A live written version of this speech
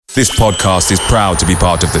This podcast is proud to be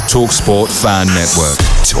part of the TalkSport Fan Network.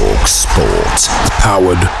 TalkSport.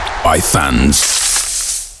 Powered by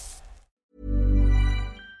fans.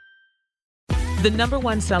 The number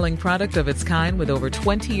one selling product of its kind with over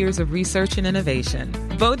 20 years of research and innovation.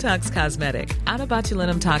 Botox Cosmetic, out of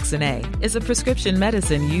botulinum toxin A, is a prescription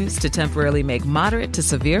medicine used to temporarily make moderate to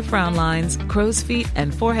severe frown lines, crow's feet,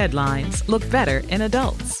 and forehead lines look better in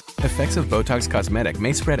adults. Effects of Botox Cosmetic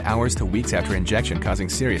may spread hours to weeks after injection, causing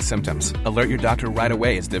serious symptoms. Alert your doctor right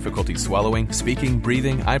away as difficulty swallowing, speaking,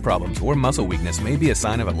 breathing, eye problems, or muscle weakness may be a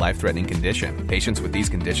sign of a life-threatening condition. Patients with these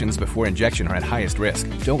conditions before injection are at highest risk.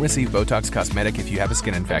 Don't receive Botox Cosmetic if you have a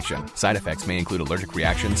skin infection. Side effects may include allergic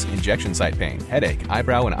reactions, injection site pain, headache,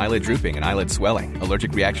 eyebrow and eyelid drooping, and eyelid swelling.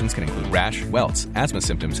 Allergic reactions can include rash, welts, asthma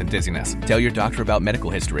symptoms, and dizziness. Tell your doctor about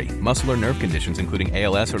medical history, muscle or nerve conditions including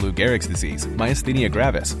ALS or Lou Gehrig's disease, myasthenia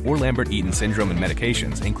gravis, or Lambert-Eaton syndrome and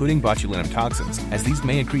medications, including botulinum toxins, as these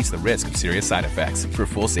may increase the risk of serious side effects. For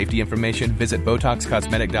full safety information, visit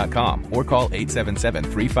BotoxCosmetic.com or call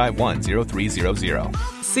 877-351-0300.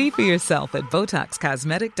 See for yourself at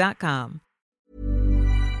BotoxCosmetic.com.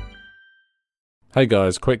 Hey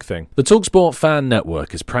guys, quick thing. The TalkSport Fan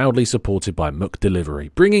Network is proudly supported by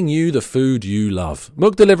McDelivery, bringing you the food you love.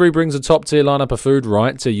 McDelivery brings a top-tier lineup of food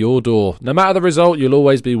right to your door. No matter the result, you'll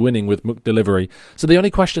always be winning with McDelivery. So the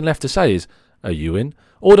only question left to say is, are you in?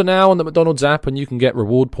 Order now on the McDonald's app and you can get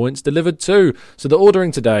reward points delivered too. So the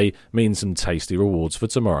ordering today means some tasty rewards for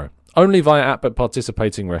tomorrow. Only via app at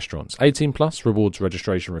participating restaurants. 18 plus, rewards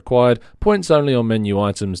registration required. Points only on menu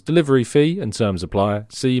items. Delivery fee and terms apply.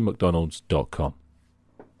 See mcdonalds.com.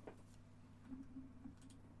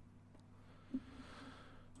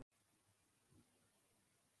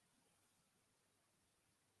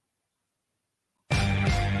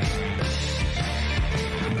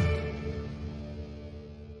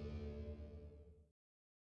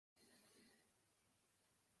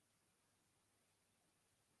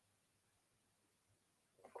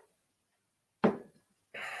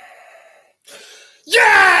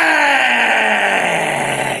 Yes!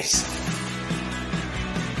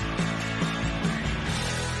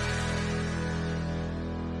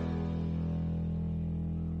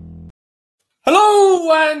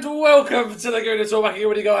 Hello and welcome to the Good Talk back here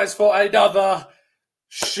with you guys for another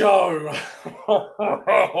show.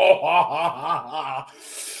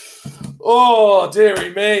 Oh,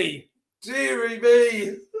 dearie me. Dearie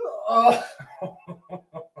me. Oh.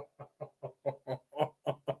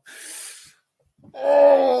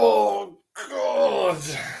 Oh, God.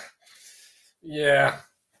 Yeah.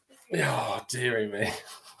 Oh, dearie me.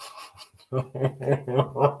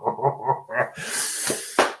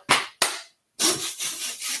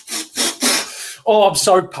 Oh, I'm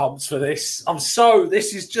so pumped for this.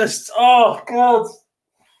 This is just, oh, God.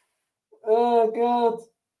 Oh,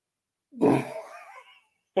 God.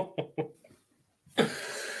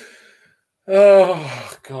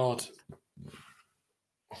 Oh, God.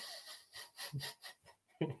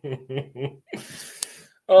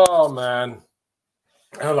 Oh, man.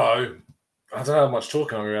 Hello. I don't know how much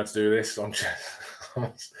talking I'm going to do this. I'm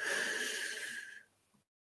just...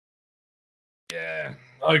 Yeah.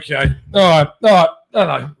 Okay. All right.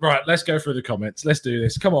 Hello. Right, let's go through the comments. Let's do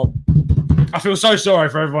this. Come on. I feel so sorry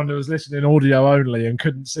for everyone who was listening audio only and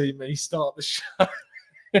couldn't see me start the show.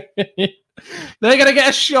 They're going to get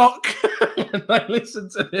a shock when they listen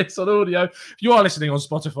to this on audio. If you are listening on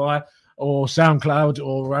Spotify or SoundCloud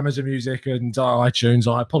or Amazon Music and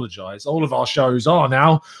iTunes, I apologise. All of our shows are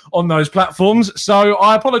now on those platforms, so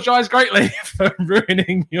I apologise greatly for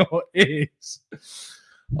ruining your ears.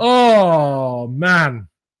 Oh, man.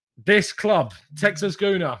 This club, Texas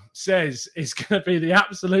Gooner, says is going to be the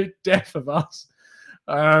absolute death of us.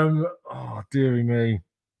 Oh, dearie me.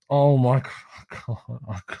 Oh, my God.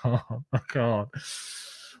 I can't.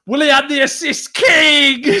 Willie had the assist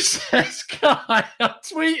king, says Guy. I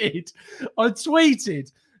tweeted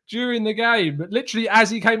during the game, but literally as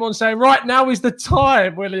he came on saying, right now is the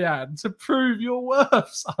time, Willian, to prove your worth,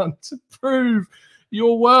 son, to prove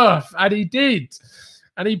your worth. And he did.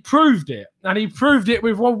 And he proved it. And he proved it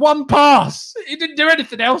with one pass. He didn't do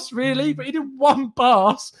anything else, really, but he did one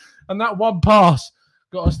pass. And that one pass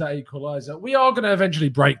got us that equaliser. We are going to eventually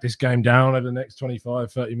break this game down over the next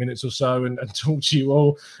 25, 30 minutes or so and talk to you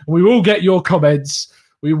all. We will get your comments.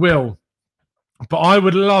 We will. But I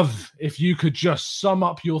would love if you could just sum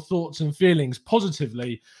up your thoughts and feelings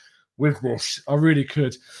positively with this. I really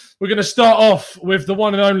could. We're going to start off with the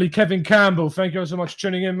one and only Kevin Campbell. Thank you so much for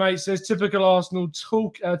tuning in, mate. Says, typical Arsenal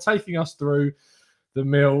talk, taking us through the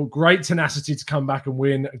mill. Great tenacity to come back and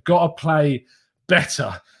win. Got to play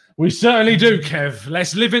better. We certainly do, Kev.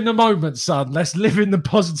 Let's live in the moment, son. Let's live in the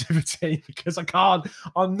positivity because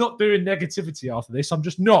I'm not doing negativity after this. I'm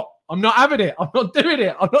just not. I'm not having it. I'm not doing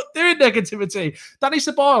it. I'm not doing negativity. Danny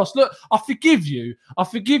Ceballos, look, I forgive you. I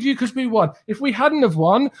forgive you because we won. If we hadn't have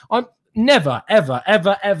won, I'm never, ever,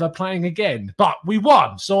 ever, ever playing again. But we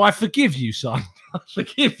won. So I forgive you, son. I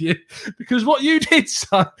forgive you because what you did,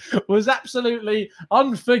 son, was absolutely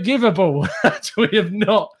unforgivable. We have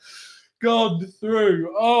not gone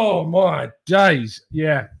through. Oh, my days.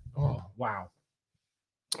 Yeah. Oh, wow.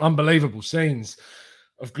 Unbelievable scenes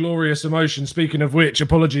of glorious emotion. Speaking of which,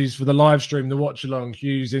 apologies for the live stream, the watch along.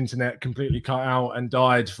 Hugh's internet completely cut out and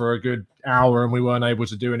died for a good hour and we weren't able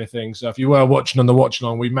to do anything. So if you were watching on the watch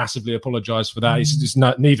along, we massively apologize for that. It's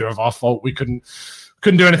neither of our fault. We couldn't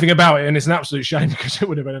do anything about it. And it's an absolute shame because it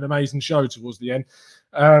would have been an amazing show towards the end.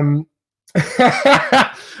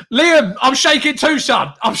 Liam, I'm shaking too,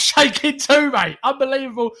 son. I'm shaking too, mate.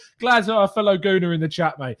 Unbelievable. Glad to have a fellow Gooner in the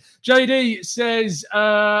chat, mate. JD says,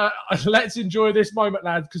 let's enjoy this moment,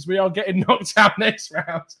 lads, because we are getting knocked out next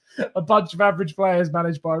round. A bunch of average players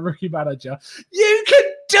managed by a rookie manager. You can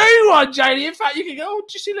do one, JD. In fact, you can go, oh,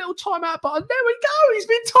 just a little timeout button. There we go. He's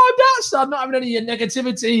been timed out, son. Not having any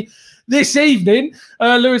negativity this evening.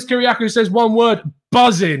 Lewis Kiriakou says one word,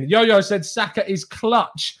 buzzing. Yo-Yo said Saka is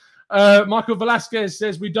clutch. Michael Velasquez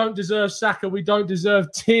says, we don't deserve Saka. We don't deserve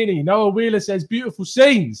Tierney. Noah Wheeler says, beautiful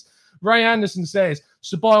scenes. Ray Anderson says,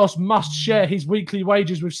 Ceballos must share his weekly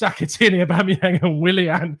wages with Saka, Tierney, Aubameyang and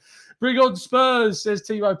Willian. Brigod Spurs says,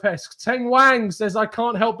 Timo Pesk. Teng Wang says, I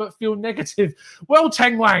can't help but feel negative. Well,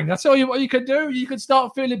 Teng Wang, I tell you what you can do. You can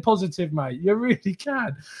start feeling positive, mate. You really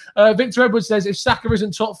can. Victor Edwards says, if Saka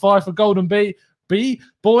isn't top 5 for Golden Boy,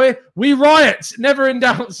 we riot. Never in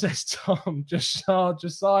doubt, says Tom.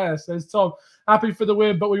 Josiah says, Tom, happy for the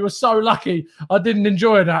win, but we were so lucky. I didn't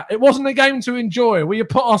enjoy that. It wasn't a game to enjoy. We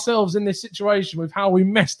put ourselves in this situation with how we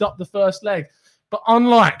messed up the first leg. But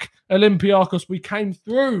unlike Olympiacos, we came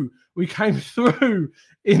through. We came through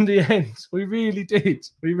in the end. We really did.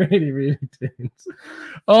 We really, really did.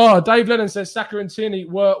 Oh, Dave Lennon says, Saka and Tierney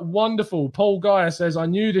were wonderful. Paul Geyer says, I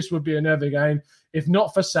knew this would be another game. If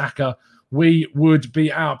not for Saka, we would be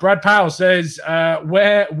out. Brad Powell says,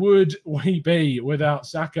 where would we be without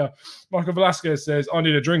Saka? Michael Velasquez says, I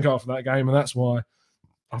need a drink after that game, and that's why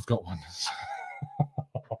I've got one.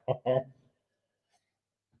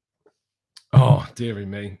 Oh, dearie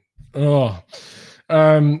me. Oh.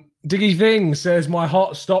 Diggy Thing says, my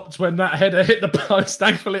heart stopped when that header hit the post.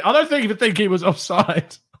 Thankfully, I don't even think he was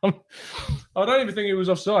offside. I don't even think he was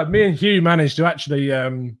offside. Me and Hugh managed to actually...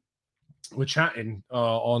 we're chatting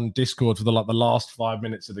on Discord for the last 5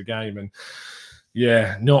 minutes of the game, and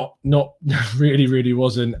yeah, not really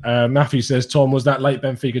wasn't. Matthew says, Tom, was that late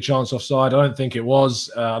Benfica chance offside? I don't think it was.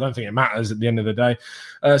 I don't think it matters at the end of the day.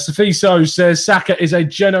 Safiso says, Saka is a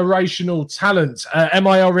generational talent.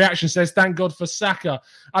 MIL Reaction says, thank God for Saka.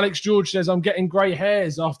 Alex George says, I'm getting grey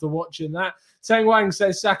hairs after watching that. Teng Wang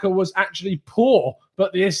says Saka was actually poor,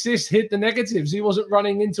 but the assist hid the negatives. He wasn't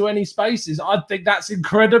running into any spaces. I think that's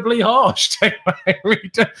incredibly harsh. Teng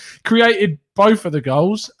Wang created both of the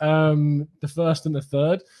goals, the first and the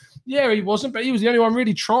third. Yeah, he wasn't, but he was the only one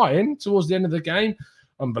really trying towards the end of the game.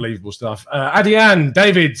 Unbelievable stuff. Adian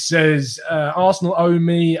David says, Arsenal owe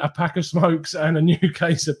me a pack of smokes and a new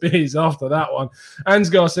case of beers after that one.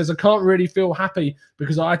 Ansgar says, I can't really feel happy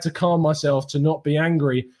because I had to calm myself to not be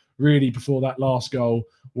angry really before that last goal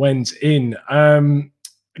went in.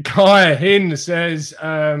 Kai Hin says,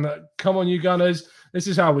 come on, you Gunners. This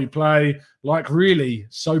is how we play. Like, really,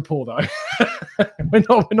 so poor, though. We're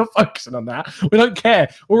not focusing on that. We don't care.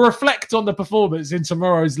 We'll reflect on the performance in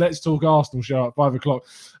tomorrow's Let's Talk Arsenal show at 5 o'clock.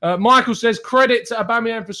 Michael says, credit to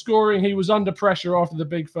Aubameyang for scoring. He was under pressure after the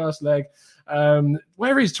big first leg.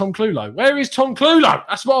 Where is Tom Clulo? Where is Tom Clulo?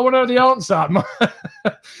 That's what I want to know the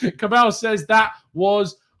answer. Cabal says, that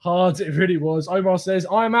was hard. It really was. Omar says,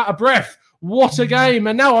 I'm out of breath. What a game.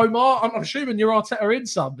 And now, Omar, I'm assuming you're Arteta in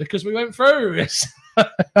some because we went through.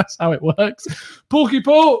 That's how it works. Porky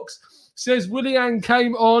Porks says, Willian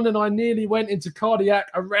came on and I nearly went into cardiac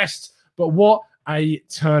arrest. But what a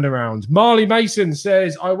turnaround. Marley Mason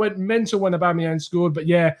says, I went mental when Aubameyang scored. But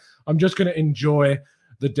yeah, I'm just going to enjoy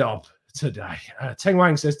the dub today. Teng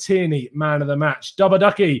Wang says, Tierney, man of the match. Dubba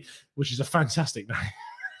Ducky, which is a fantastic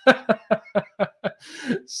name.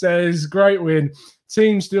 Says, great win.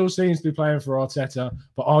 Team still seems to be playing for Arteta,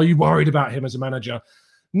 but are you worried about him as a manager?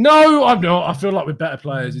 No, I'm not. I feel like with better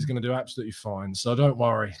players, he's going to do absolutely fine. So don't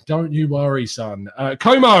worry. Don't you worry, son.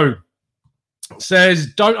 Como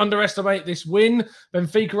says, don't underestimate this win.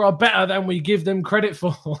 Benfica are better than we give them credit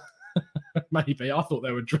for. Maybe. I thought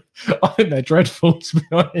they were. I think they're dreadful, to be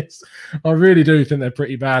honest. I really do think they're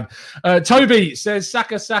pretty bad. Toby says,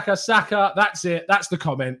 Saka. That's it. That's the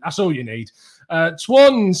comment. That's all you need.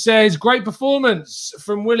 Twan says, great performance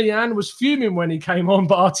from Willian. Was fuming when he came on,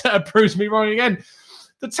 but Arteta proves me wrong again.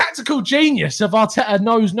 The tactical genius of Arteta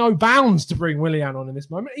knows no bounds to bring Willian on in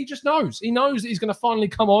this moment. He just knows. He knows that he's going to finally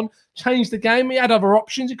come on, change the game. He had other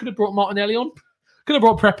options. He could have brought Martinelli on. Could have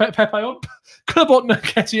brought Pepe on. Could have brought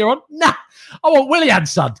Nketiah on. Nah, I want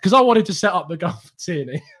Willian's son because I wanted to set up the goal for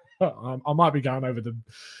Tierney. I might be going over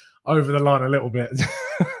the line a little bit.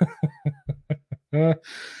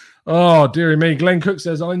 Oh, dearie me. Glenn Cook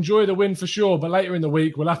says, I'll enjoy the win for sure, but later in the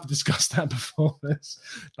week, we'll have to discuss that performance.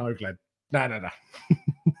 No, Glenn. No.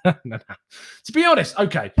 No. To be honest,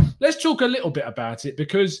 okay, let's talk a little bit about it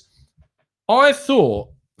because I thought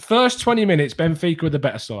first 20 minutes, Benfica were the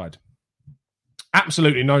better side.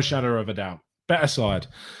 Absolutely no shadow of a doubt. Better side.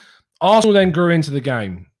 Arsenal then grew into the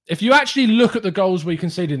game. If you actually look at the goals we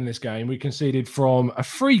conceded in this game, we conceded from a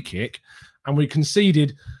free kick and we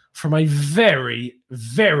conceded from a very,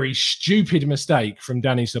 very stupid mistake from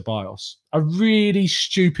Dani Ceballos. A really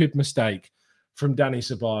stupid mistake from Dani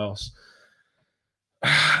Ceballos.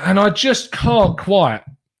 And I just can't quite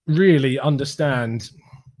really understand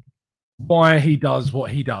why he does what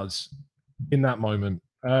he does in that moment.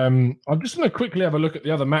 I'm just going to quickly have a look at the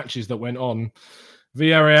other matches that went on.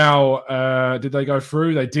 Villarreal, did they go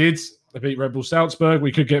through? They did. They beat Red Bull Salzburg.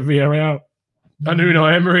 We could get Villarreal and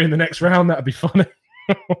Unai Emery in the next round. That'd be funny.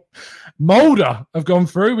 Molde have gone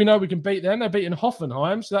through. We know we can beat them. They're beating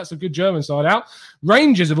Hoffenheim, so that's a good German side out.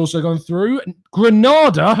 Rangers have also gone through.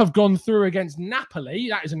 Granada have gone through against Napoli.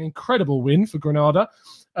 That is an incredible win for Granada.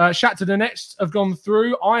 Shakhtar Donetsk have gone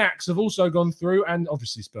through. Ajax have also gone through, and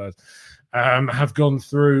obviously Spurs have gone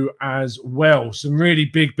through as well. Some really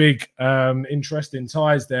big, interesting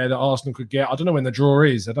ties there that Arsenal could get. I don't know when the draw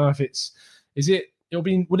is. I don't know if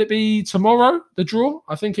would it be tomorrow, the draw?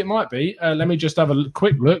 I think it might be. Let me just have a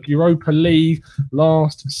quick look. Europa League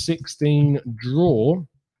last 16 draw.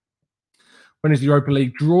 When is the Europa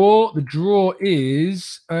League draw? The draw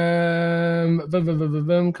is come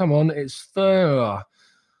on, it's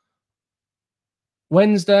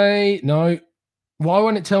Wednesday. No. Why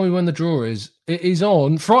won't it tell me when the draw is? It is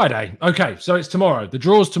on Friday. Okay, so it's tomorrow. The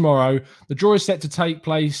draw's tomorrow. The draw is set to take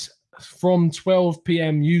place from 12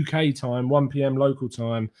 p.m. UK time, 1 p.m. local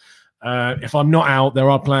time. If I'm not out, there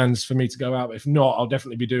are plans for me to go out. If not, I'll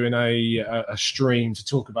definitely be doing a stream to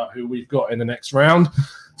talk about who we've got in the next round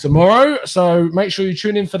tomorrow. So make sure you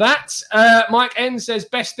tune in for that. Mike N says,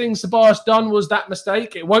 best thing Ceballos done was that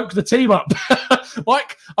mistake. It woke the team up.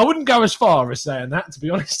 Mike, I wouldn't go as far as saying that, to be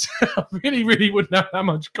honest. I really wouldn't have that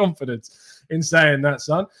much confidence in saying that,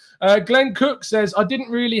 son. Glenn Cook says, I didn't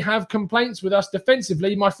really have complaints with us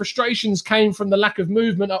defensively. My frustrations came from the lack of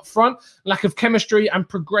movement up front, lack of chemistry and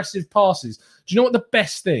progressive passes. Do you know what the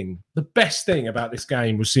best thing about this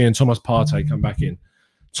game was seeing Thomas Partey come back in?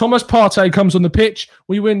 Thomas Partey comes on the pitch.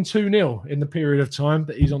 We win 2-0 in the period of time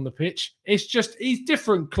that he's on the pitch. It's just, he's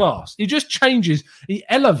different class. He just changes. He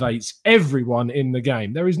elevates everyone in the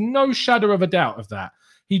game. There is no shadow of a doubt of that.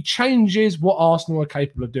 He changes what Arsenal are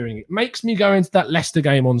capable of doing. It makes me go into that Leicester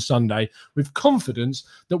game on Sunday with confidence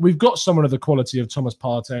that we've got someone of the quality of Thomas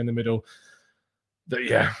Partey in the middle.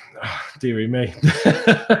 Dearie me.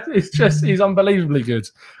 He's unbelievably good.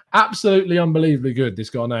 Absolutely unbelievably good, this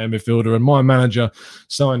Ghanaian midfielder, and my manager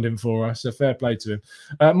signed him for us, so fair play to him.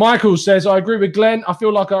 Michael says, I agree with Glenn. I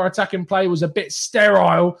feel like our attacking play was a bit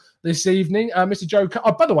sterile this evening. Mr. Joe,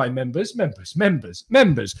 by the way, members,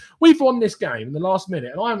 we've won this game in the last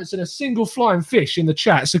minute, and I haven't seen a single flying fish in the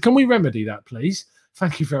chat, so can we remedy that, please?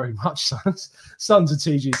 Thank you very much, sons of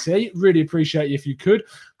TGC. Really appreciate you if you could.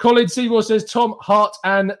 Colin Seymour says Tom, heart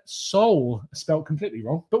and soul. Spelled completely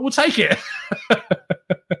wrong, but we'll take it.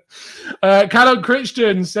 Callum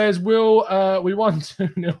Christian says, we won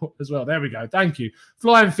 2-0 as well. There we go. Thank you.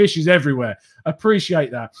 Flying fishes everywhere.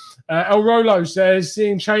 Appreciate that. El Rolo says,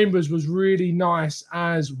 seeing Chambers was really nice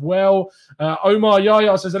as well. Omar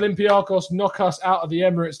Yaya says, Olympiacos knock us out of the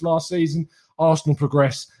Emirates last season. Arsenal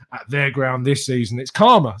progress at their ground this season. It's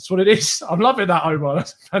karma. That's what it is. I'm loving that, Omar.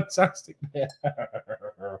 That's fantastic.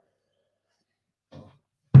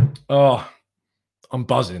 Oh, I'm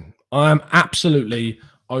buzzing. I am absolutely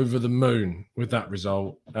over the moon with that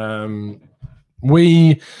result. The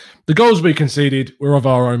goals we conceded were of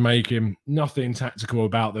our own making. Nothing tactical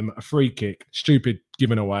about them. A free kick, stupid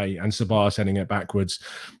given away, and Ceballos sending it backwards.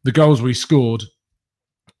 The goals we scored,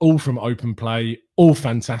 all from open play, all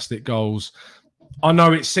fantastic goals. I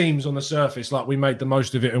know it seems on the surface like we made the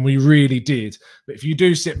most of it, and we really did. But if you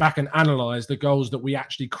do sit back and analyse the goals that we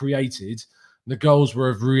actually created, the goals were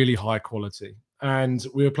of really high quality. And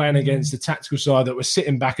we were playing against the tactical side that was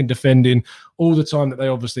sitting back and defending all the time that they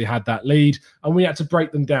obviously had that lead. And we had to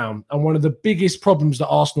break them down. And one of the biggest problems that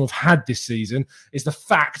Arsenal have had this season is the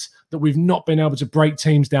fact that we've not been able to break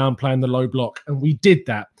teams down playing the low block. And we did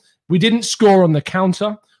that. We didn't score on the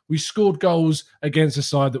counter. We scored goals against a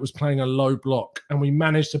side that was playing a low block. And we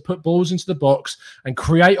managed to put balls into the box and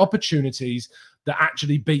create opportunities that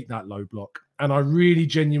actually beat that low block. And I really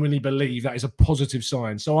genuinely believe that is a positive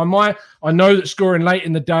sign. So I know that scoring late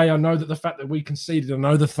in the day, I know that the fact that we conceded, I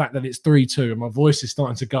know the fact that it's 3-2, and my voice is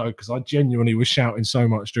starting to go because I genuinely was shouting so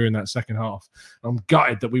much during that second half. I'm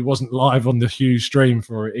gutted that we wasn't live on the Hughes stream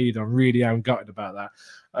for it either. I really am gutted about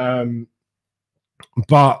that.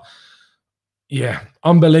 But yeah,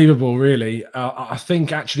 unbelievable, really. I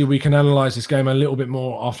think actually we can analyse this game a little bit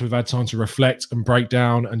more after we've had time to reflect and break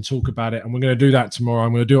down and talk about it. And we're going to do that tomorrow.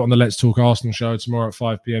 I'm going to do it on the Let's Talk Arsenal show tomorrow at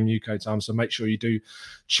 5 p.m. UK time. So make sure you do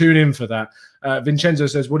tune in for that. Vincenzo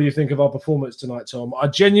says, what do you think of our performance tonight, Tom? I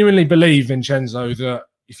genuinely believe, Vincenzo, that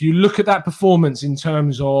if you look at that performance in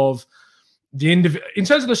terms of in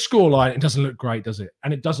terms of the scoreline, it doesn't look great, does it?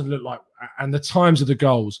 And it doesn't look like, and the times of the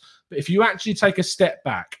goals. But if you actually take a step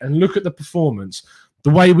back and look at the performance, the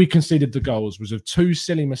way we conceded the goals was of two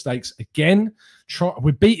silly mistakes again.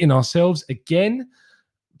 We're beating ourselves again.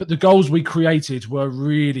 But the goals we created were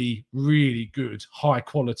really, really good, high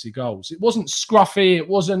quality goals. It wasn't scruffy. It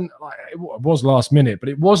wasn't like it was last minute, but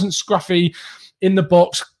it wasn't scruffy in the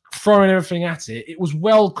box, throwing everything at it. It was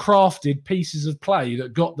well-crafted pieces of play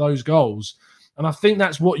that got those goals. And I think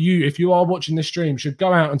that's what if you are watching this stream, should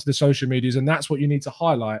go out into the social medias, and that's what you need to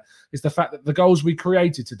highlight, is the fact that the goals we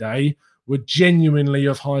created today were genuinely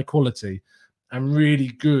of high quality and really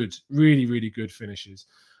good, really, really good finishes.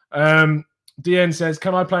 DN says,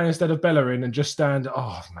 can I play instead of Bellerin and just stand?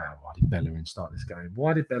 Oh, man, why did Bellerin start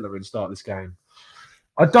this game?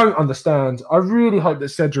 I don't understand. I really hope that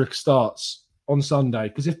Cedric starts on Sunday,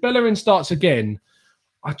 because if Bellerin starts again,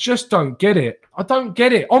 I just don't get it. I don't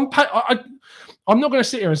get it. I'm not going to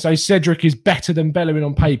sit here and say Cedric is better than Bellerin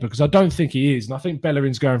on paper, because I don't think he is. And I think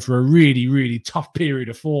Bellerin's going for a really, really tough period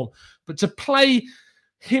of form. But to play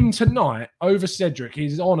him tonight over Cedric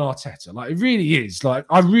is on Arteta. Like, it really is. Like,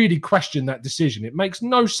 I really question that decision. It makes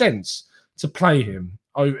no sense to play him.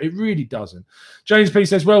 Oh, it really doesn't. James P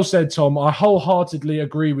says, well said, Tom. I wholeheartedly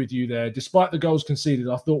agree with you there. Despite the goals conceded,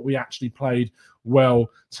 I thought we actually played well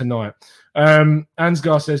tonight.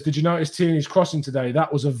 Ansgar says, did you notice Tierney's crossing today?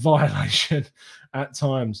 That was a violation at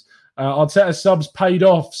times. Arteta subs paid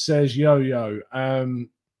off, says Yo-Yo.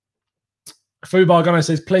 Fubar Gunner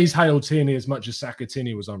says, please hail Tierney as much as Saka.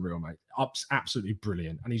 Tierney was unreal, mate. Absolutely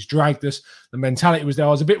brilliant. And he's dragged us. The mentality was there. I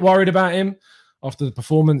was a bit worried about him after the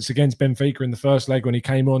performance against Benfica in the first leg when he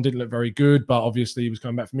came on. Didn't look very good, but obviously he was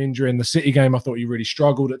coming back from injury. In the City game, I thought he really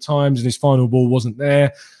struggled at times, and his final ball wasn't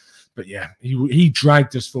there. But yeah, he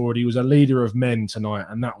dragged us forward. He was a leader of men tonight,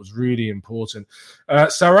 and that was really important.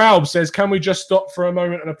 Saralb says, can we just stop for a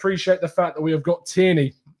moment and appreciate the fact that we have got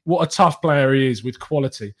Tierney? What a tough player he is with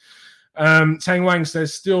quality. Tang Wang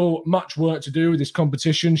says, still much work to do with this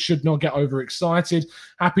competition. Should not get overexcited.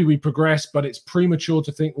 Happy we progressed, but it's premature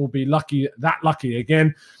to think we'll be lucky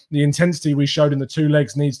again. The intensity we showed in the two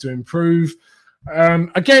legs needs to improve.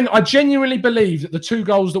 Again, I genuinely believe that the two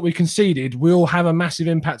goals that we conceded will have a massive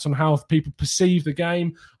impact on how people perceive the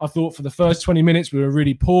game. I thought for the first 20 minutes we were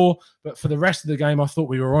really poor, but for the rest of the game I thought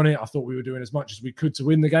we were on it. I thought we were doing as much as we could to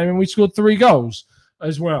win the game, and we scored 3 goals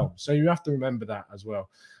as well. So you have to remember that as well.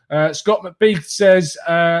 Scott McBeath says,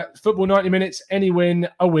 football 90 minutes, any win,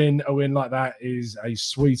 a win like that is a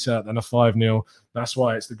sweeter than a 5-0. That's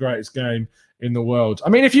why it's the greatest game in the world. I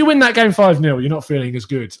mean, if you win that game 5-0, you're not feeling as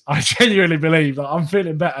good. I genuinely believe that I'm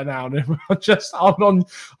feeling better now.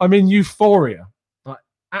 I'm in euphoria, like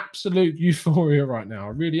absolute euphoria right now. I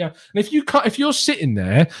really am. And if you're sitting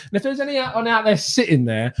there, and if there's anyone out there sitting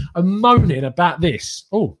there and moaning about this,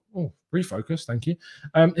 refocus, thank you.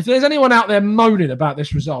 If there's anyone out there moaning about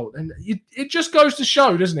this result, and it just goes to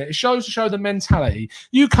show, doesn't it? It shows to show the mentality.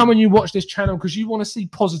 You come and you watch this channel because you want to see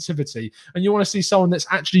positivity, and you want to see someone that's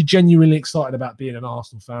actually genuinely excited about being an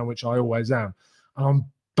Arsenal fan, which I always am. And I'm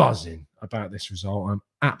buzzing about this result. I'm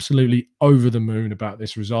absolutely over the moon about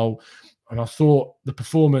this result. And I thought the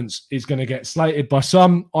performance is going to get slated by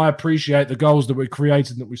some. I appreciate the goals that we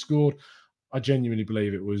created and that we scored. I genuinely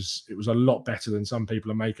believe it was a lot better than some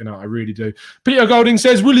people are making out. I really do. Peter Golding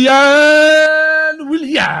says, Willian.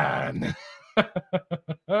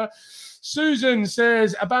 Susan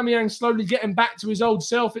says, Aubameyang slowly getting back to his old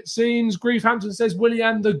self, it seems. Griefhampton says,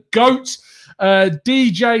 Willian the GOAT.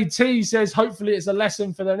 DJT says, hopefully it's a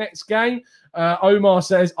lesson for the next game. Omar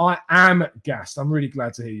says, I am gassed. I'm really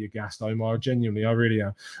glad to hear you're gassed, Omar. Genuinely, I really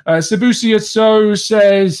am. Sabusia So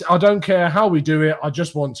says, I don't care how we do it. I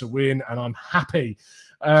just want to win, and I'm happy.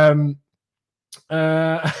 Hotcha,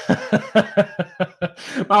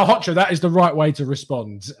 that is the right way to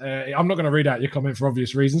respond. I'm not going to read out your comment for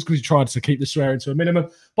obvious reasons because you tried to keep the swearing to a minimum,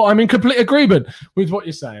 but I'm in complete agreement with what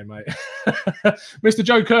you're saying, mate. Mr.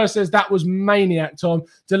 Joe Kerr says that was maniac, Tom.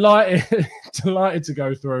 Delighted to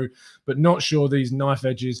go through, but not sure these knife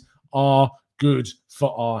edges are good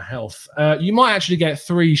for our health. You might actually get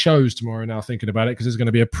 3 shows tomorrow now thinking about it, because there's going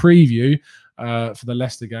to be a preview for the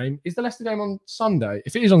Leicester game. Is the Leicester game on Sunday?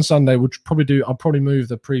 If it is on Sunday, I'll probably move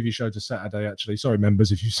the preview show to Saturday, actually. Sorry,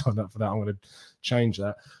 members, if you signed up for that, I'm going to change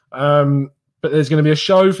that. But there's going to be a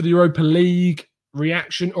show for the Europa League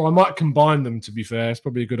reaction, or I might combine them, to be fair. It's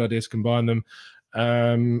probably a good idea to combine them.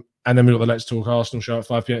 And then we've got the Let's Talk Arsenal show at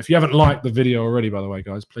 5 p.m. If you haven't liked the video already, by the way,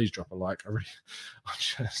 guys, please drop a like.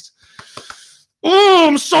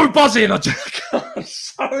 I'm so buzzing. I'm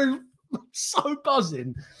so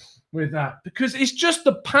buzzing with that, because it's just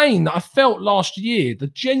the pain that I felt last year, the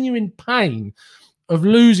genuine pain of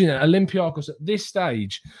losing at Olympiacos at this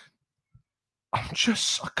stage. I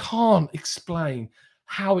can't explain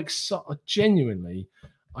how excited. Genuinely,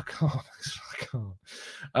 I can't.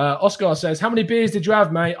 Oscar says, how many beers did you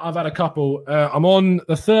have, mate? I've had a couple. I'm on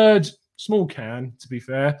the 3rd small can, to be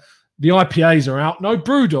fair. The IPAs are out. No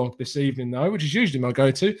Brewdog this evening, though, which is usually my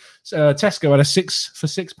go-to. Tesco had a £6 for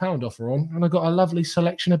 £6 offer on, and I got a lovely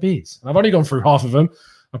selection of beers. And I've only gone through half of them.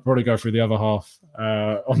 I'll probably go through the other half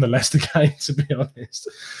on the Leicester game, to be honest.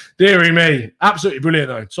 Deary me. Absolutely brilliant,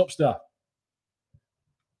 though. Top stuff.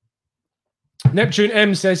 Neptune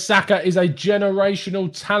M says Saka is a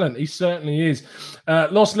generational talent. He certainly is.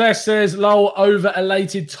 Lost Less says, lol,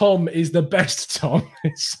 over-elated Tom is the best Tom.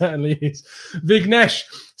 It certainly is. Vignesh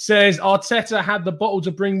says, Arteta had the bottle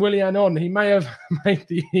to bring Willian on. He may have made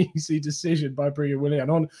the easy decision by bringing Willian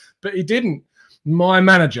on, but he didn't. My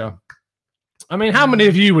manager. I mean, how many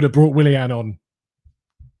of you would have brought Willian on?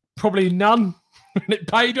 Probably none. And it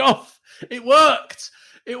paid off. It worked.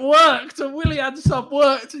 It worked. A Willian sub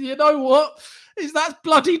worked. And you know what? That's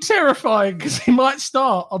bloody terrifying, because he might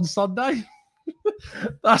start on Sunday.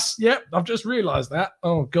 I've just realised that.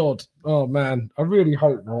 Oh, God. Oh, man. I really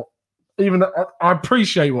hope not. Even though I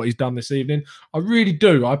appreciate what he's done this evening. I really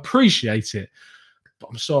do. I appreciate it. But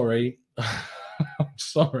I'm sorry. I'm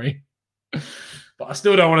sorry. But I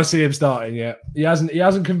still don't want to see him starting yet. He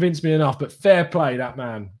hasn't convinced me enough, but fair play, that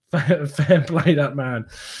man. Fair play, that man.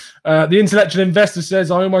 The intellectual investor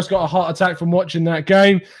says, I almost got a heart attack from watching that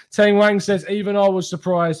game. Teng Wang says, even I was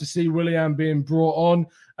surprised to see Willian being brought on.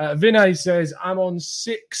 Vinay says, I'm on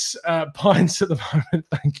 6 pints at the moment.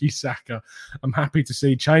 Thank you, Saka. I'm happy to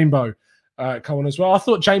see Chambo come on as well. I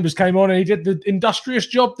thought Chambers came on and he did the industrious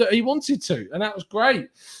job that he wanted to, and that was great.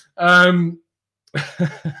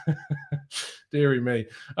 Deary me.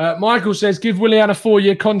 Michael says, give Willian a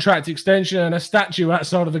 4-year contract extension and a statue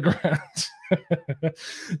outside of the ground.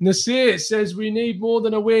 Nasir says, we need more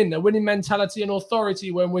than a winning mentality and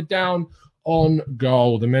authority when we're down on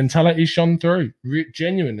goal. The mentality shone through.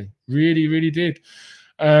 Genuinely. Really, really did.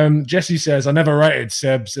 Jesse says, I never rated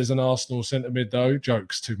Sebs as an Arsenal centre mid, though.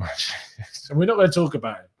 Jokes too much. So we're not going to talk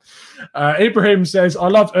about it. Ibrahim says, I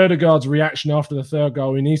loved Erdegaard's reaction after the 3rd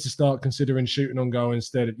goal. He needs to start considering shooting on goal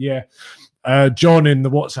instead. Yeah. John in the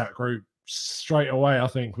WhatsApp group straight away, I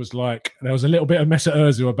think, was like, there was a little bit of mess at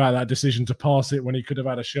Ozil about that decision to pass it when he could have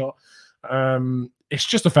had a shot. It's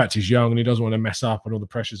just the fact he's young and he doesn't want to mess up and all the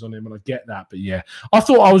pressure's on him, and I get that. But yeah,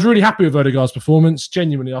 I was really happy with Erdegaard's performance.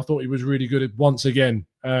 Genuinely, I thought he was really good once again.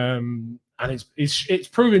 And it's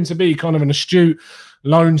proven to be kind of an astute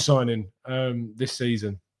loan signing this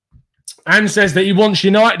season. And says that he wants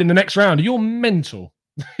United in the next round. You're mental.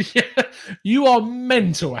 Yeah, you are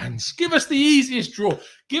mental, Hans. Give us the easiest draw.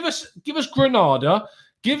 Give us Granada.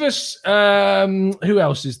 Give us who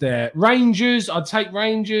else is there? Rangers. I'd take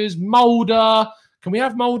Rangers. Mulder. Can we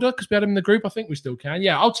have Mulder? Because we had him in the group. I think we still can.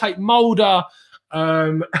 Yeah, I'll take Mulder.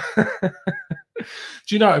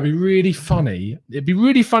 Do you know, it'd be really funny. It'd be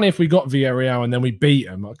really funny if we got Villarreal and then we beat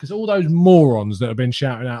them, because all those morons that have been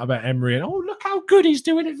shouting out about Emery and, oh, look how good he's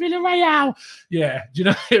doing at Villarreal. Yeah, do you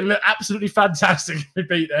know, it'd look absolutely fantastic if we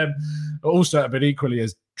beat them. But also, it'd be equally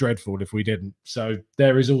as dreadful if we didn't. So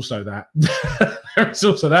there is also that. It's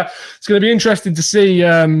going to be interesting to see.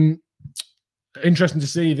 The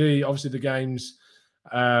games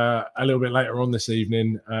a little bit later on this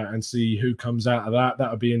evening and see who comes out of that.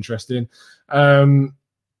 That would be interesting.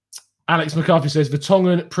 Alex McCarthy says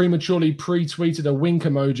Vertonghen prematurely pre-tweeted a wink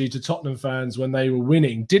emoji to Tottenham fans when they were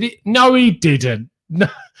winning. Did it? No, he didn't. No,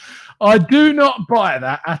 I do not buy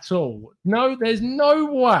that at all. No, there's no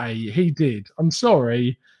way he did. I'm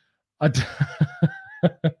sorry. I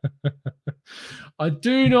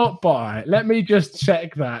do not buy. Let me just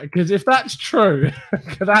check that, because if that's true,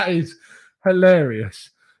 that is hilarious.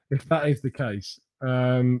 If that is the case,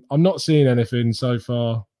 I'm not seeing anything so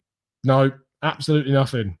far. No, absolutely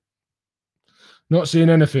nothing. Not seeing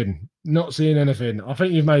anything. Not seeing anything. I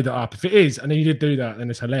think you've made that up. If it is, and he did do that, then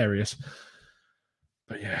it's hilarious.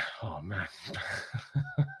 But yeah, oh man.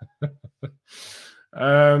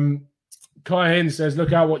 Kai Hinn says,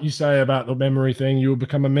 look out what you say about the memory thing. You'll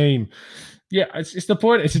become a meme. Yeah, it's the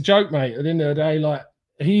point. It's a joke, mate. At the end of the day, like,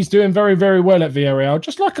 he's doing very, very well at Villarreal,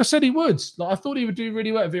 just like I said he would. Like, I thought he would do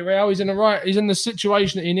really well at Villarreal. He's in the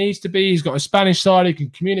situation that he needs to be. He's got a Spanish side. He can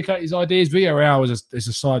communicate his ideas. Villarreal is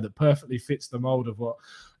a side that perfectly fits the mold of what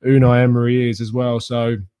Unai Emery is as well.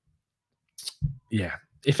 So, yeah,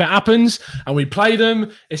 if it happens and we play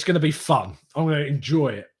them, it's going to be fun. I'm going to enjoy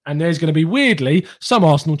it. And there's going to be, weirdly, some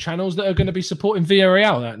Arsenal channels that are going to be supporting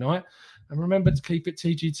Villarreal that night. And remember to keep it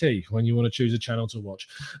TGT when you want to choose a channel to watch.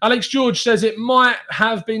 Alex George says it might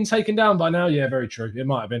have been taken down by now. Yeah, very true. It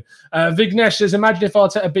might have been. Vignesh says, imagine if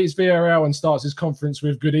Arteta beats Villarreal and starts his conference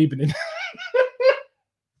with good evening.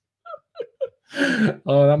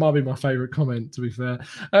 Oh, that might be my favourite comment, to be fair.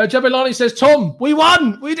 Jabelani says, Tom, we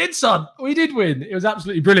won. We did, son. We did win. It was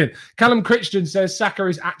absolutely brilliant. Callum Crichton says, Saka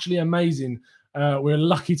is actually amazing. We're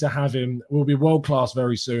lucky to have him. We'll be world-class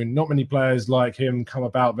very soon. Not many players like him come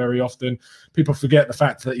about very often. People forget the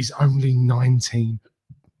fact that he's only 19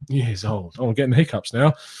 years old. Oh, I'm getting the hiccups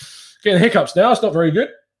now. It's not very good.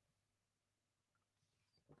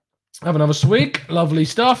 Have another swig. Lovely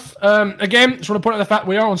stuff. Again, just want to point out the fact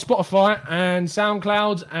we are on Spotify and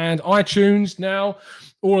SoundCloud and iTunes now.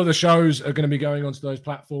 All of the shows are going to be going onto those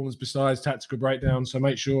platforms besides Tactical Breakdown. So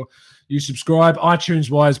make sure you subscribe.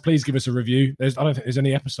 iTunes-wise, please give us a review. I don't think there's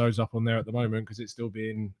any episodes up on there at the moment because it's still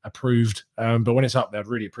being approved. But when it's up there, I'd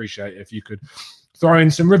really appreciate it if you could throw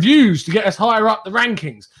in some reviews to get us higher up the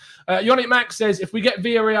rankings. Yannick Max says, if we get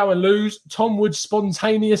Villarreal and lose, Tom would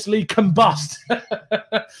spontaneously combust.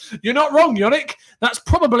 You're not wrong, Yannick. That's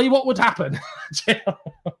probably what would happen.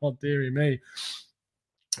 Oh, dearie me.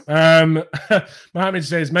 Mohammed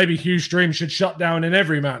says maybe Hugh Stream should shut down in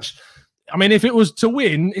every match. I mean, if it was to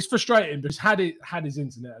win, it's frustrating because had his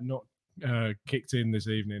internet not kicked in this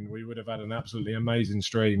evening, we would have had an absolutely amazing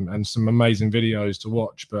stream and some amazing videos to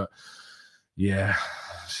watch. But yeah,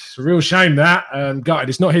 it's a real shame that. Gutted.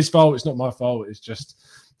 It's not his fault. It's not my fault. It's just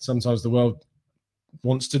sometimes the world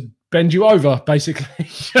wants to bend you over, basically.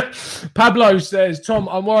 Pablo says, Tom,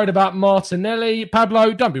 I'm worried about Martinelli.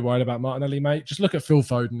 Pablo, don't be worried about Martinelli, mate. Just look at Phil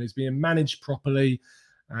Foden. He's being managed properly.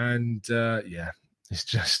 And don't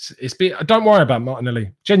worry about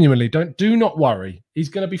Martinelli. Genuinely, do not worry. He's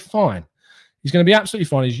going to be fine. He's going to be absolutely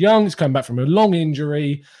fine. He's young. He's come back from a long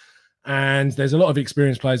injury. And there's a lot of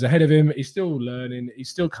experienced players ahead of him. He's still learning. He's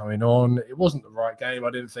still coming on. It wasn't the right game, I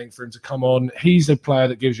didn't think, for him to come on. He's a player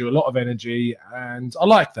that gives you a lot of energy, and I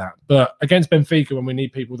like that. But against Benfica, when we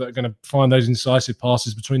need people that are going to find those incisive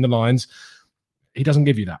passes between the lines, he doesn't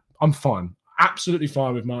give you that. I'm fine. Absolutely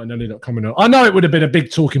fine with Martinelli not coming on. I know it would have been a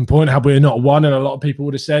big talking point had we not won, and a lot of people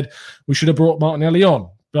would have said we should have brought Martinelli on.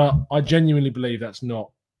 But I genuinely believe that's not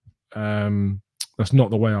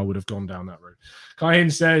the way I would have gone down that route.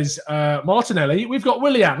 Kahin says, Martinelli, we've got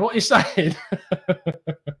Willian. What are you saying?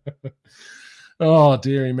 Oh,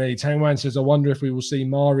 dearie me. Tang Wan says, I wonder if we will see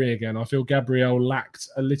Mari again. I feel Gabriel lacked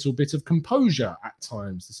a little bit of composure at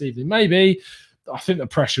times this evening. Maybe. I think the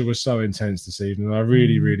pressure was so intense this evening. I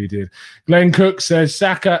really, really did. Glenn Cook says,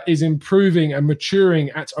 Saka is improving and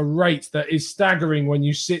maturing at a rate that is staggering when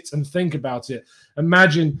you sit and think about it.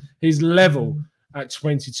 Imagine his level at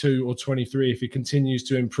 22 or 23 if he continues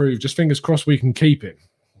to improve. Just fingers crossed we can keep him.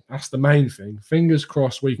 That's the main thing. Fingers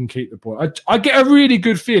crossed we can keep the boy. I get a really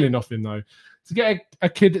good feeling off him, though. To get a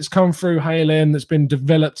kid that's come through Hale End, that's been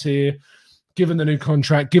developed here, given the new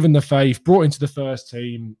contract, given the faith, brought into the first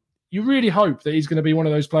team, you really hope that he's going to be one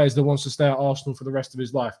of those players that wants to stay at Arsenal for the rest of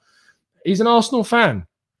his life. He's an Arsenal fan.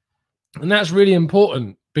 And that's really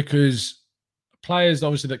important because players,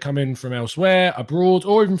 obviously, that come in from elsewhere, abroad,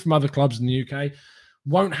 or even from other clubs in the UK,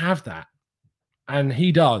 won't have that. And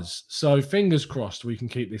he does. So fingers crossed we can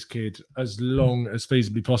keep this kid as long as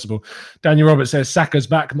feasibly possible. Daniel Roberts says, Saka's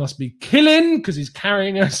back must be killing because he's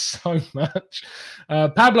carrying us so much.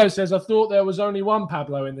 Pablo says, I thought there was only one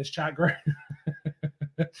Pablo in this chat group.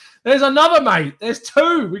 There's another, mate. There's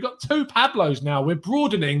two. We've got two Pablos now. We're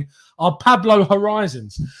broadening our Pablo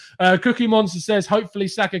horizons. Cookie Monster says, hopefully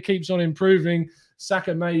Saka keeps on improving.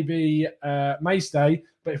 Saka may stay,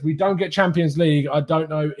 but if we don't get Champions League, I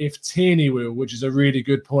don't know if Tierney will, which is a really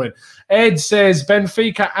good point. Ed says,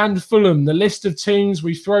 Benfica and Fulham, the list of teams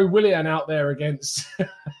we throw Willian out there against.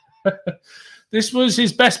 This was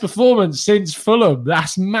his best performance since Fulham.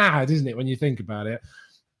 That's mad, isn't it, when you think about it?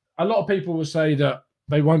 A lot of people will say that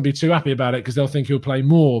they won't be too happy about it because they'll think he'll play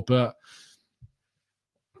more, but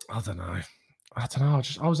I don't know.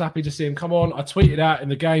 I was happy to see him come on. I tweeted out in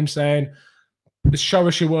the game saying, show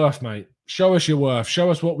us your worth, mate. Show us your worth. Show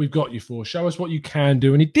us what we've got you for. Show us what you can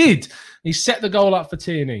do. And he did. He set the goal up for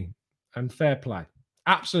Tierney. And fair play.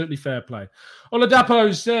 Absolutely fair play.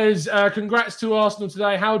 Oladapo says, congrats to Arsenal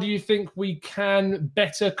today. How do you think we can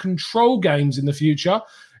better control games in the future?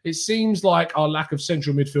 It seems like our lack of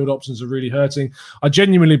central midfield options are really hurting. I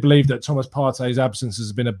genuinely believe that Thomas Partey's absence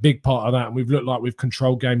has been a big part of that. And we've looked like we've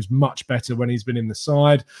controlled games much better when he's been in the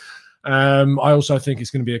side. I also think it's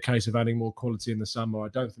going to be a case of adding more quality in the summer. I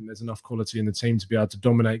don't think there's enough quality in the team to be able to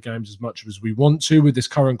dominate games as much as we want to with this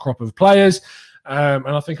current crop of players. And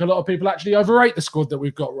I think a lot of people actually overrate the squad that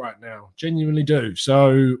we've got right now. Genuinely do.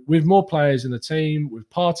 So with more players in the team, with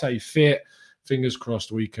Partey fit, fingers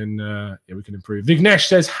crossed we can improve. Vignesh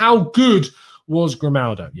says, how good was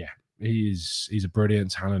Grimaldo? Yeah, he's a brilliant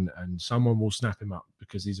talent, and someone will snap him up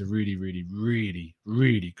because he's a really, really, really,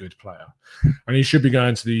 really good player. And he should be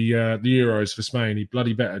going to the Euros for Spain. He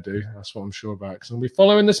bloody better do. That's what I'm sure about, because I'll be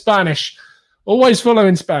following the Spanish. Always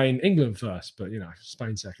following Spain. England first, but,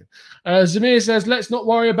 Spain second. Zamir says, let's not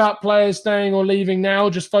worry about players staying or leaving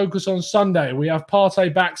now. Just focus on Sunday. We have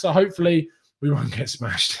Partey back, so hopefully we won't get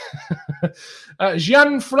smashed.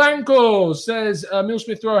 Gianfranco says, Mill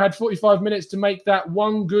Smith-Rowe had 45 minutes to make that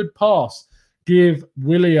one good pass. Give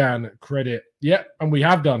Willian credit. Yep, and we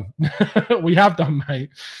have done. We have done,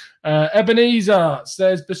 mate. Ebenezer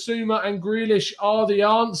says, Basuma and Grealish are the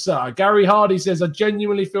answer. Gary Hardy says, I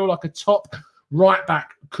genuinely feel like a top right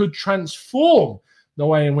back could transform the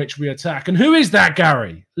way in which we attack. And who is that,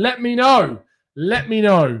 Gary? Let me know. Let me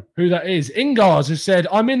know who that is. Ingars has said,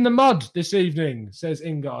 I'm in the mud this evening, says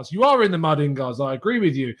Ingars. You are in the mud, Ingars. I agree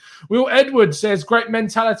with you. Will Edward says, great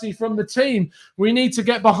mentality from the team. We need to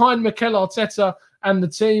get behind Mikel Arteta and the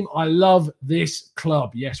team. I love this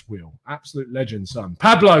club. Yes, Will. Absolute legend, son.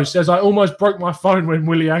 Pablo says, I almost broke my phone when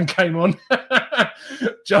Willian came on.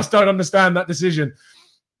 Just don't understand that decision.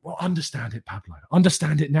 Well, understand it, Pablo.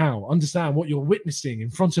 Understand it now. Understand what you're witnessing in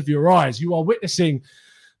front of your eyes. You are witnessing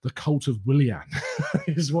the cult of Willian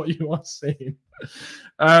is what you are seeing.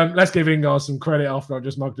 Let's give Ingars some credit after I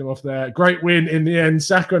just mugged him off there. Great win in the end.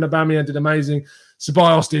 Saka and Aubameyang did amazing.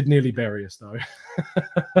 Ceballos did nearly bury us, though.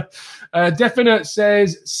 Definite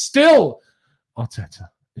says, still, Arteta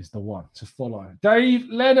is the one to follow. Dave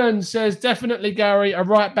Lennon says, definitely, Gary, a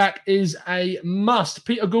right back is a must.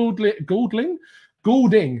 Peter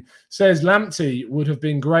Goulding says Lamptey would have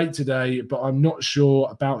been great today, but I'm not sure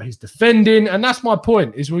about his defending. And that's my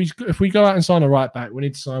point, is if we go out and sign a right back, we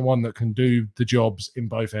need to sign one that can do the jobs in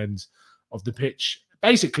both ends of the pitch.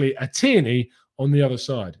 Basically, a Tierney on the other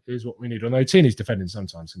side is what we need. Although Tierney's defending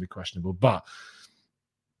sometimes can be questionable, but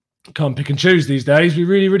can't pick and choose these days. We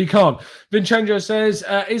really, really can't. Vincenzo says,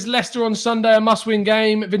 is Leicester on Sunday a must-win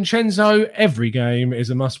game? Vincenzo, every game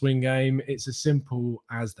is a must-win game. It's as simple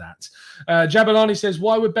as that. Jabulani says,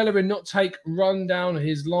 why would Bellerin not take run down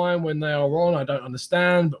his line when they are on? I don't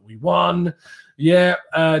understand, but we won. Yeah.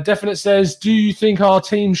 Definite says, do you think our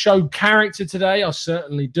team showed character today? I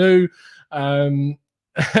certainly do.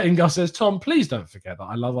 Ingar says, Tom, please don't forget that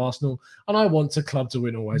I love Arsenal and I want the club to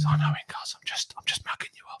win always. I know, Ingar, I'm just mugging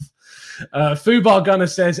you off. Fubar Gunner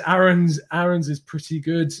says Aaron's is pretty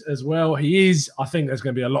good as well. He is. I think there's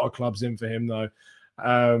going to be a lot of clubs in for him, though.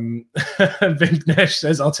 Vignesh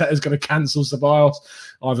says Arteta's going to cancel Ceballos.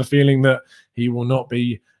 I have a feeling that he will not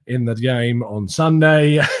be in the game on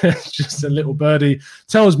Sunday. Just a little birdie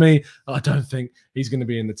tells me I don't think he's going to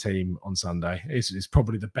be in the team on Sunday. It's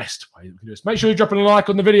probably the best way we can do this. Make sure you're dropping a like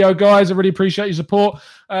on the video, guys. I really appreciate your support.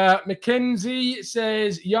 Mackenzie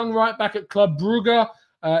says young right back at Club Brugge.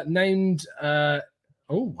 Named, I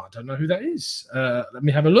don't know who that is. Let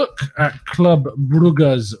me have a look at Club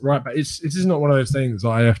Brugge's right back. It is not one of those things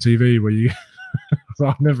like IFTV where you,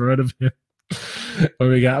 I've never heard of it, where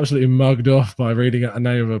we get absolutely mugged off by reading out a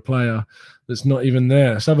name of a player that's not even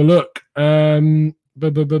there. Let's have a look. I'm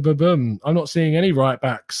not seeing any right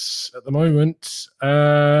backs at the moment.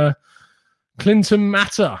 Clinton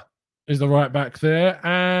Matter is the right back there,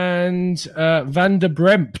 and Van der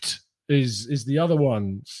Brempt is the other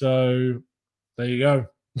one. So there you go.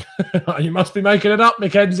 You must be making it up,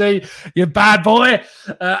 Mackenzie. You bad boy.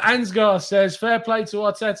 Ansgar says, fair play to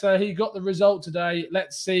Arteta. He got the result today.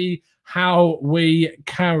 Let's see how we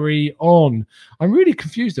carry on. I'm really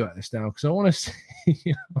confused about this now because I want to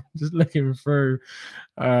see. I'm just looking through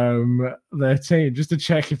their team just to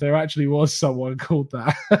check if there actually was someone called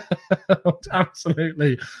that.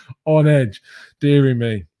 Absolutely on edge. Deary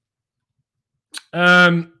me.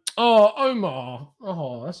 Oh, Omar.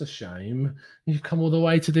 Oh, that's a shame. You've come all the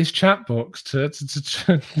way to this chat box to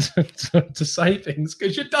say things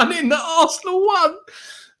because you've done it in the Arsenal one.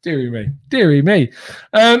 Deary me. Deary me.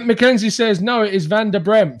 Mackenzie says, no, it is Van der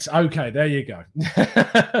Bremt. Okay, there you go.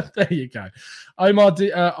 There you go. Omar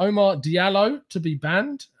Diallo to be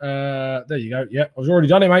banned. There you go. Yeah, I've already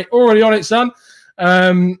done it, mate. Already on it, son.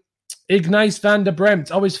 Ignace Van der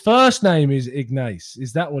Bremt. Oh, his first name is Ignace.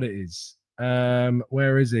 Is that what it is?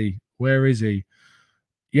 Where is he? Where is he?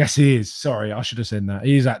 Yes, he is. Sorry, I should have said that.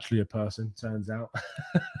 He is actually a person, turns out.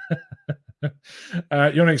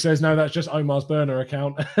 Yannick says, no, that's just Omar's burner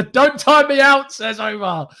account. Don't time me out, says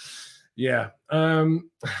Omar. Yeah.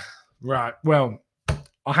 Right. Well,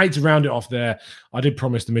 I hate to round it off there. I did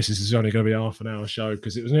promise the missus it's only going to be a half an hour show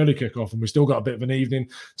because it was an early kick-off and we still got a bit of an evening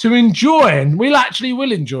to enjoy, and will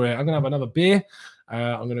enjoy it. I'm going to have another beer.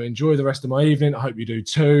 I'm going to enjoy the rest of my evening. I hope you do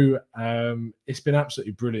too. It's been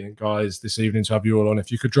absolutely brilliant, guys, this evening to have you all on.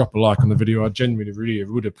 If you could drop a like on the video, I genuinely really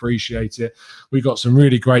would appreciate it. We got some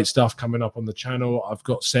really great stuff coming up on the channel. I've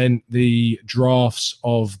got sent the drafts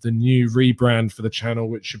of the new rebrand for the channel,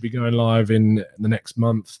 which should be going live in the next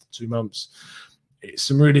month, 2 months. It's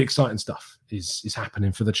some really exciting stuff is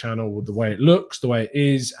happening for the channel, with the way it looks, the way it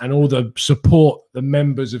is, and all the support the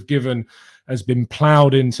members have given has been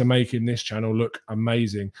ploughed into making this channel look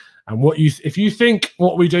amazing. And if you think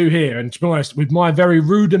what we do here, and to be honest, with my very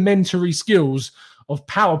rudimentary skills of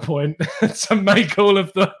PowerPoint to make all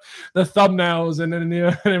of the thumbnails and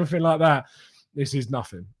everything like that, this is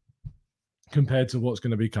nothing compared to what's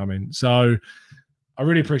going to be coming. So I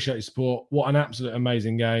really appreciate your support. What an absolute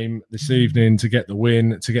amazing game this evening to get the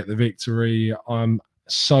win, to get the victory. I'm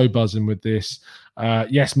so buzzing with this.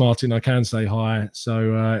 Yes, Martin, I can say hi.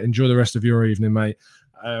 So enjoy the rest of your evening, mate.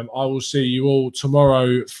 I will see you all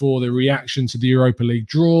tomorrow for the reaction to the Europa League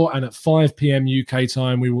draw. And at 5 p.m. UK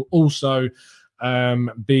time, we will also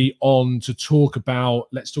be on to talk about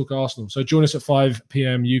Let's Talk Arsenal. So join us at 5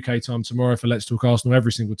 p.m. UK time tomorrow for Let's Talk Arsenal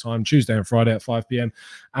every single time, Tuesday and Friday at 5 p.m.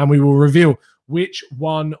 And we will reveal which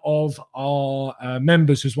one of our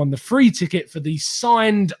members has won the free ticket for the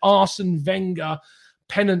signed Arsene Wenger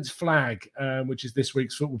pennant flag, which is this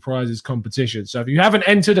week's Football Prizes competition. So if you haven't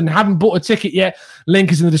entered and haven't bought a ticket yet,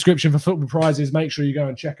 link is in the description for Football Prizes. Make sure you go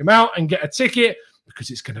and check them out and get a ticket,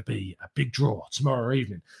 because it's going to be a big draw tomorrow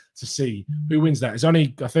evening to see who wins that. There's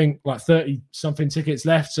only, I think, like 30-something tickets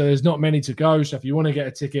left, so there's not many to go. So if you want to get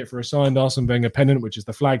a ticket for a signed Arsene Wenger pennant, which is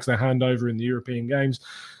the flags they hand over in the European games,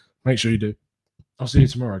 make sure you do. I'll see you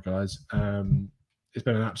tomorrow, guys. It's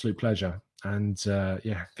been an absolute pleasure. And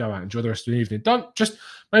yeah, go out, enjoy the rest of the evening. Don't just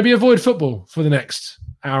maybe avoid football for the next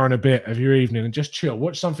hour and a bit of your evening and just chill.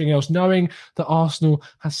 Watch something else, knowing that Arsenal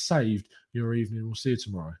has saved your evening. We'll see you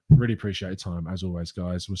tomorrow. Really appreciate your time, as always,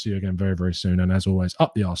 guys. We'll see you again very, very soon. And as always,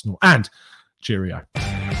 up the Arsenal and cheerio.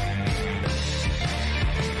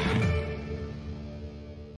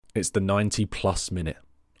 It's the 90-plus minute.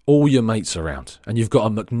 All your mates around, and you've got a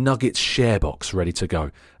McNuggets share box ready to go,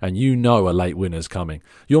 and you know a late winner's coming.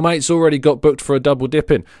 Your mate's already got booked for a double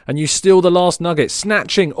dipping, and you steal the last nugget,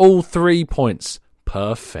 snatching all 3 points.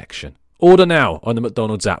 Perfection. Order now on the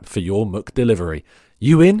McDonald's app for your McDelivery.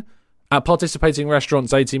 You in? At participating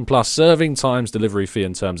restaurants, 18 plus, serving times, delivery fee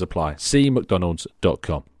and terms apply. See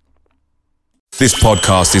mcdonalds.com. This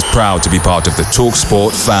podcast is proud to be part of the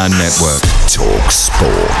TalkSport Fan Network.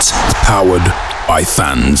 TalkSport. Powered by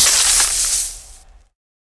fans.